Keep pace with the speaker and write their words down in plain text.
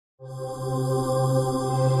Welcome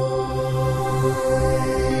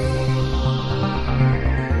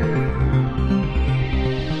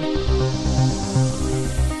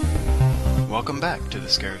back to the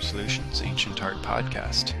Scarab Solutions Ancient Art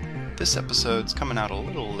Podcast. This episode's coming out a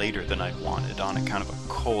little later than I'd wanted on account of a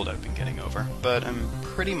cold I've been getting over, but I'm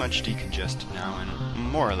pretty much decongested now and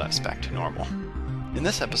more or less back to normal. In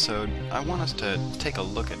this episode, I want us to take a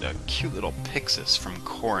look at a cute little pyxis from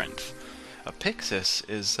Corinth. A pyxis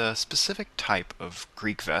is a specific type of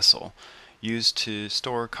Greek vessel used to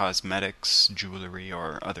store cosmetics, jewelry,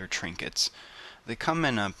 or other trinkets. They come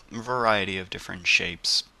in a variety of different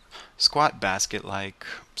shapes: squat basket-like,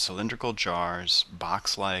 cylindrical jars,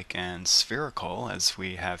 box-like, and spherical, as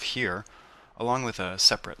we have here, along with a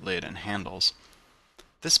separate lid and handles.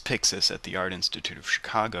 This pyxis at the Art Institute of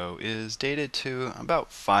Chicago is dated to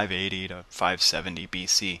about 580 to 570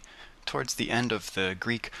 BC, towards the end of the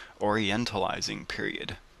Greek Orientalizing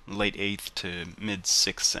period, late 8th to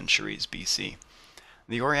mid-6th centuries BC.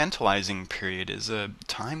 The Orientalizing period is a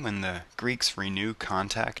time when the Greeks renew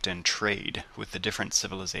contact and trade with the different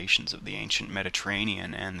civilizations of the ancient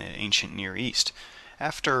Mediterranean and the ancient Near East,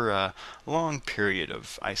 after a long period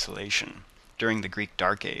of isolation during the Greek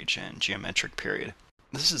Dark Age and Geometric period.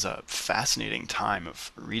 This is a fascinating time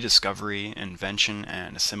of rediscovery, invention,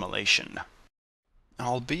 and assimilation.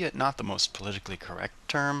 Albeit not the most politically correct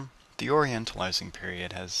term, the Orientalizing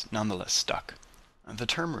period has nonetheless stuck. The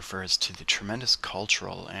term refers to the tremendous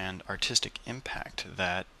cultural and artistic impact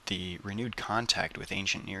that the renewed contact with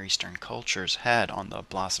ancient Near Eastern cultures had on the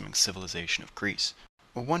blossoming civilization of Greece.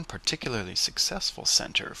 One particularly successful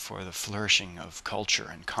center for the flourishing of culture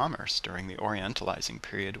and commerce during the Orientalizing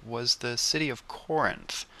period was the city of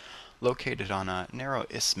Corinth, located on a narrow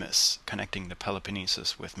isthmus connecting the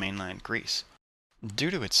Peloponnesus with mainland Greece.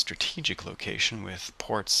 Due to its strategic location, with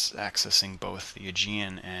ports accessing both the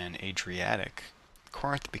Aegean and Adriatic,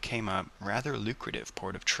 Corinth became a rather lucrative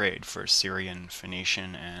port of trade for Syrian,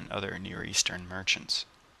 Phoenician, and other Near Eastern merchants.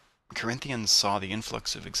 Corinthians saw the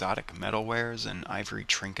influx of exotic metalwares and ivory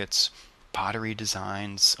trinkets, pottery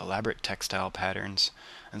designs, elaborate textile patterns,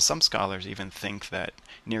 and some scholars even think that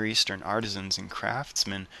Near Eastern artisans and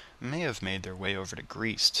craftsmen may have made their way over to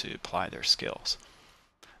Greece to ply their skills.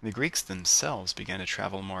 The Greeks themselves began to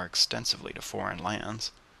travel more extensively to foreign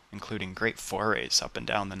lands, including great forays up and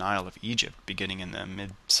down the Nile of Egypt beginning in the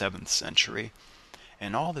mid-7th century.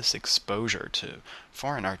 And all this exposure to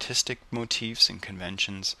foreign artistic motifs and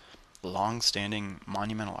conventions, long-standing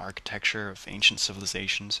monumental architecture of ancient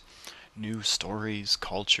civilizations, new stories,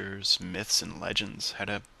 cultures, myths, and legends had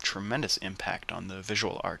a tremendous impact on the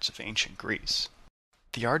visual arts of ancient Greece.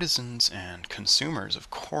 The artisans and consumers of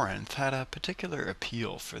Corinth had a particular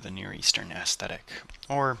appeal for the Near Eastern aesthetic,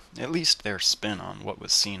 or at least their spin on what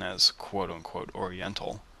was seen as quote-unquote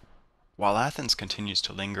Oriental. While Athens continues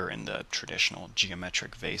to linger in the traditional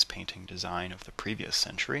geometric vase painting design of the previous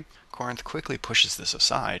century, Corinth quickly pushes this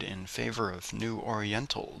aside in favor of new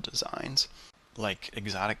Oriental designs, like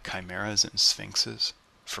exotic chimeras and sphinxes,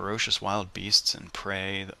 ferocious wild beasts and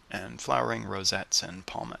prey, and flowering rosettes and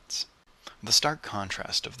palmettes. The stark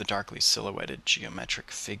contrast of the darkly silhouetted geometric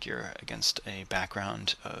figure against a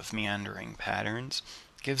background of meandering patterns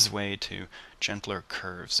gives way to gentler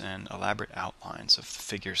curves and elaborate outlines of the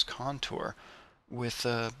figure's contour with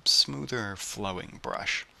a smoother flowing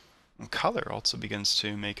brush. Color also begins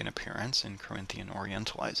to make an appearance in Corinthian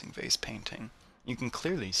Orientalizing vase painting. You can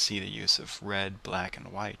clearly see the use of red, black,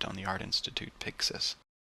 and white on the Art Institute Pyxis.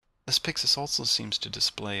 This Pyxis also seems to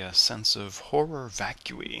display a sense of horror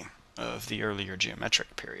vacui of the earlier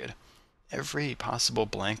geometric period. Every possible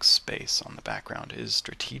blank space on the background is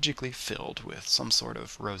strategically filled with some sort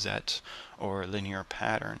of rosette or linear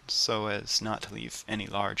pattern so as not to leave any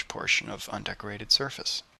large portion of undecorated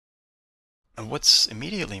surface. And what's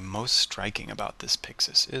immediately most striking about this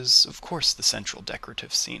Pyxis is, of course, the central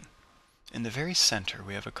decorative scene. In the very center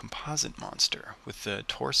we have a composite monster with the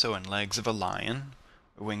torso and legs of a lion,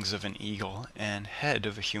 wings of an eagle, and head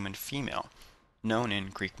of a human female, known in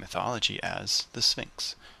Greek mythology as the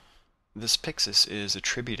Sphinx. This Pyxis is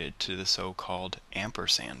attributed to the so-called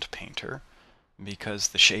ampersand painter because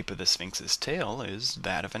the shape of the Sphinx's tail is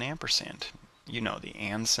that of an ampersand. You know, the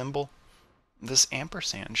and symbol? This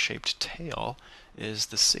ampersand-shaped tail is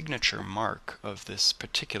the signature mark of this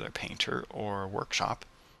particular painter or workshop,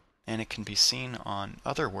 and it can be seen on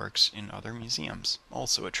other works in other museums,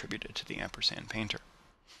 also attributed to the ampersand painter.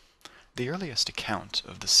 The earliest account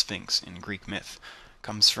of the Sphinx in Greek myth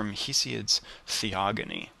comes from Hesiod's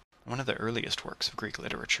Theogony, one of the earliest works of Greek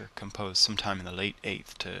literature composed sometime in the late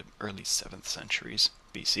 8th to early 7th centuries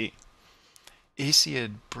BC.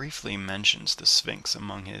 Hesiod briefly mentions the Sphinx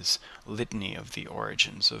among his litany of the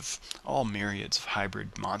origins of all myriads of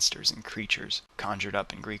hybrid monsters and creatures conjured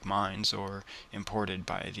up in Greek minds or imported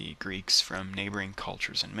by the Greeks from neighboring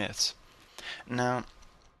cultures and myths. Now,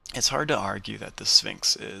 it's hard to argue that the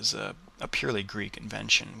Sphinx is a purely Greek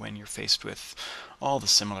invention when you're faced with all the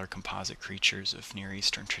similar composite creatures of Near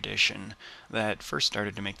Eastern tradition that first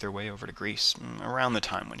started to make their way over to Greece around the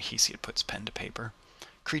time when Hesiod puts pen to paper.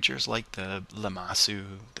 Creatures like the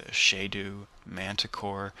Lamassu, the Shadu,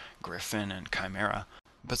 Manticore, Griffin, and Chimera.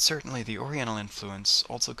 But certainly the Oriental influence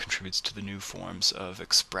also contributes to the new forms of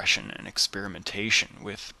expression and experimentation,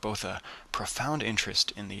 with both a profound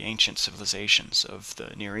interest in the ancient civilizations of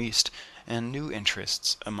the Near East and new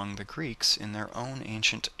interests among the Greeks in their own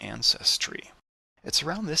ancient ancestry. It's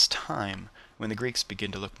around this time when the Greeks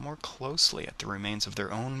begin to look more closely at the remains of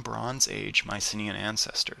their own Bronze Age Mycenaean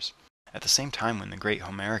ancestors. At the same time when the great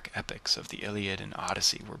Homeric epics of the Iliad and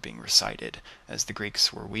Odyssey were being recited, as the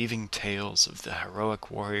Greeks were weaving tales of the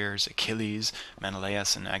heroic warriors Achilles,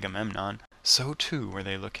 Menelaus, and Agamemnon, so too were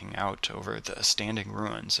they looking out over the standing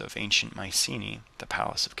ruins of ancient Mycenae, the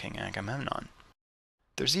palace of King Agamemnon.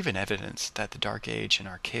 There's even evidence that the Dark Age and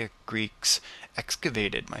archaic Greeks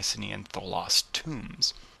excavated Mycenaean tholos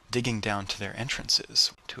tombs, digging down to their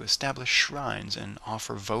entrances to establish shrines and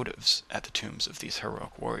offer votives at the tombs of these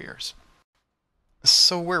heroic warriors.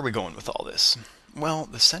 So where are we going with all this? Well,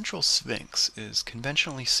 the central Sphinx is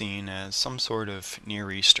conventionally seen as some sort of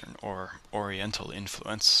Near Eastern or Oriental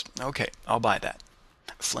influence. Okay, I'll buy that.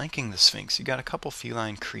 Flanking the Sphinx, you got a couple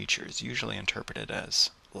feline creatures, usually interpreted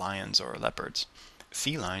as lions or leopards.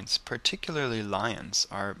 Felines, particularly lions,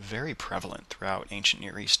 are very prevalent throughout ancient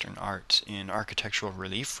Near Eastern art in architectural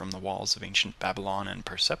relief from the walls of ancient Babylon and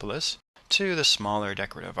Persepolis to the smaller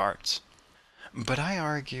decorative arts. But I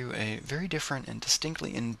argue a very different and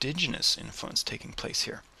distinctly indigenous influence taking place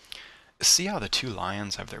here. See how the two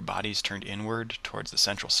lions have their bodies turned inward towards the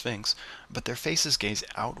central Sphinx, but their faces gaze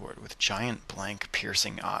outward with giant blank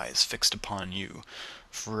piercing eyes fixed upon you,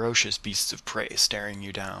 ferocious beasts of prey staring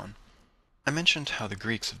you down. I mentioned how the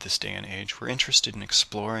Greeks of this day and age were interested in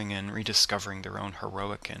exploring and rediscovering their own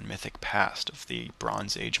heroic and mythic past of the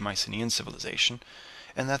Bronze Age Mycenaean civilization,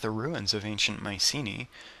 and that the ruins of ancient Mycenae,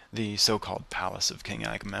 the so-called palace of King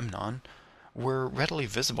Agamemnon, were readily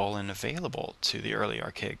visible and available to the early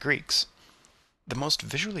archaic Greeks. The most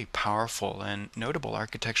visually powerful and notable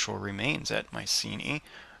architectural remains at Mycenae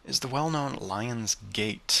is the well-known Lion's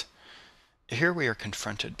Gate. Here we are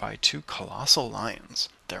confronted by two colossal lions,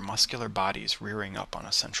 their muscular bodies rearing up on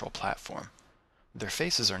a central platform. Their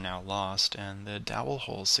faces are now lost, and the dowel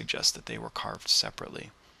holes suggest that they were carved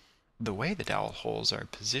separately. The way the dowel holes are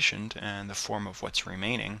positioned and the form of what's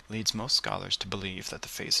remaining leads most scholars to believe that the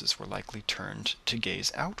faces were likely turned to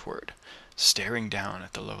gaze outward, staring down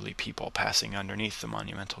at the lowly people passing underneath the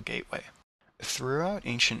monumental gateway. Throughout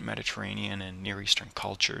ancient Mediterranean and Near Eastern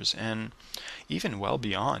cultures, and even well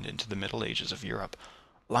beyond into the Middle Ages of Europe,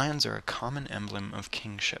 lions are a common emblem of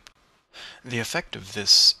kingship. The effect of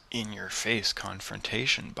this in-your-face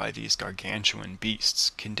confrontation by these gargantuan beasts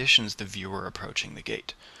conditions the viewer approaching the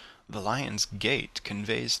gate. The Lion's Gate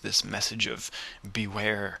conveys this message of,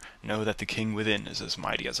 "Beware, know that the king within is as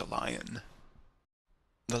mighty as a lion."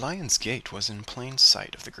 The Lion's Gate was in plain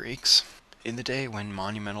sight of the Greeks. In the day when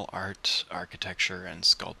monumental art, architecture, and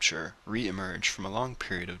sculpture re-emerged from a long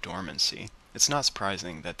period of dormancy, it's not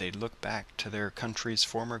surprising that they'd look back to their country's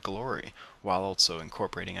former glory, while also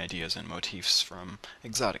incorporating ideas and motifs from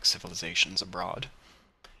exotic civilizations abroad.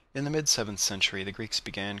 In the mid-7th century, the Greeks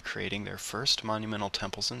began creating their first monumental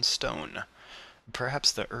temples in stone.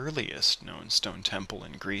 Perhaps the earliest known stone temple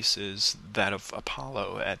in Greece is that of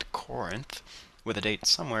Apollo at Corinth, with a date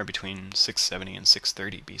somewhere between 670 and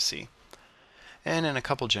 630 BC. And in a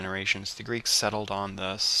couple generations, the Greeks settled on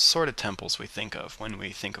the sort of temples we think of when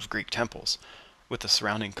we think of Greek temples, with the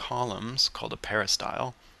surrounding columns, called a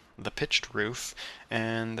peristyle, the pitched roof,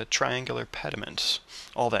 and the triangular pediment,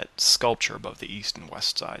 all that sculpture above the east and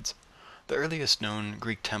west sides. The earliest known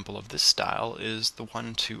Greek temple of this style is the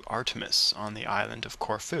one to Artemis on the island of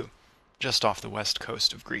Corfu, just off the west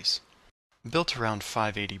coast of Greece. Built around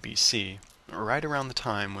 580 BC, right around the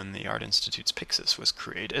time when the Art Institute's Pyxis was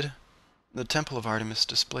created, the Temple of Artemis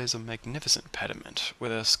displays a magnificent pediment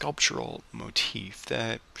with a sculptural motif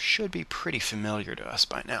that should be pretty familiar to us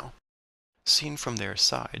by now. Seen from their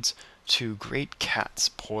sides, two great cats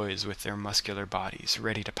poise with their muscular bodies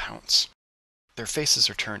ready to pounce. Their faces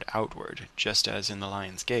are turned outward, just as in the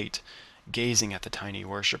Lion's Gate, gazing at the tiny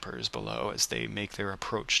worshippers below as they make their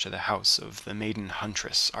approach to the house of the maiden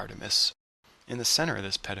huntress Artemis. In the center of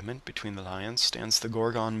this pediment between the lions stands the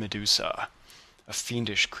Gorgon Medusa, a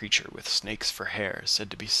fiendish creature with snakes for hair, said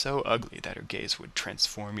to be so ugly that her gaze would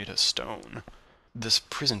transform you to stone. This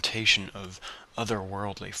presentation of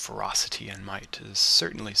otherworldly ferocity and might is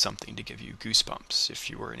certainly something to give you goosebumps if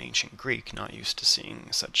you were an ancient Greek not used to seeing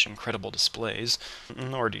such incredible displays,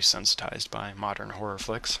 nor desensitized by modern horror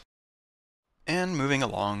flicks. And moving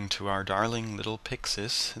along to our darling little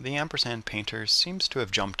Pyxis, the ampersand painter seems to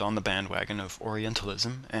have jumped on the bandwagon of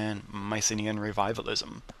Orientalism and Mycenaean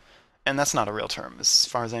revivalism. And that's not a real term. As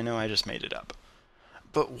far as I know, I just made it up.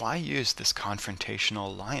 But why use this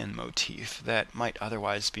confrontational lion motif that might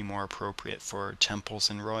otherwise be more appropriate for temples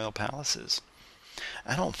and royal palaces?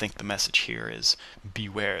 I don't think the message here is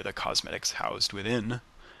beware the cosmetics housed within.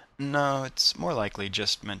 No, it's more likely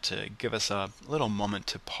just meant to give us a little moment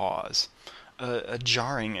to pause. A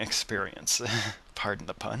jarring experience, pardon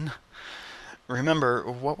the pun. Remember,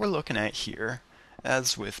 what we're looking at here,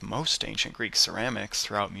 as with most ancient Greek ceramics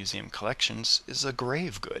throughout museum collections, is a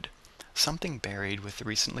grave good, something buried with the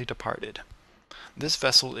recently departed. This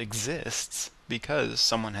vessel exists because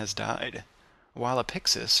someone has died, while a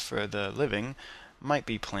pyxis for the living might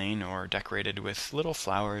be plain or decorated with little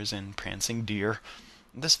flowers and prancing deer.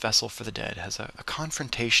 This vessel for the dead has a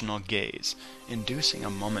confrontational gaze, inducing a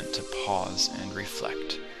moment to pause and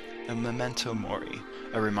reflect, a memento mori,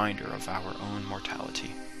 a reminder of our own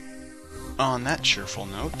mortality. On that cheerful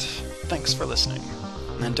note, thanks for listening.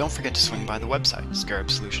 And don't forget to swing by the website,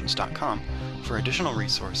 scarabsolutions.com, for additional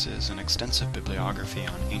resources and extensive bibliography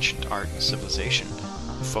on ancient art and civilization,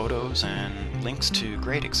 photos, and links to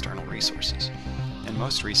great external resources. And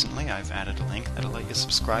most recently, I've added a link that'll let you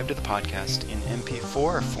subscribe to the podcast in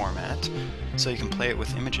MP4 format, so you can play it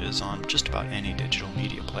with images on just about any digital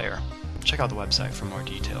media player. Check out the website for more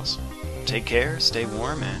details. Take care, stay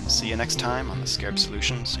warm, and see you next time on the Scarab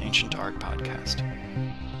Solutions Ancient Art Podcast.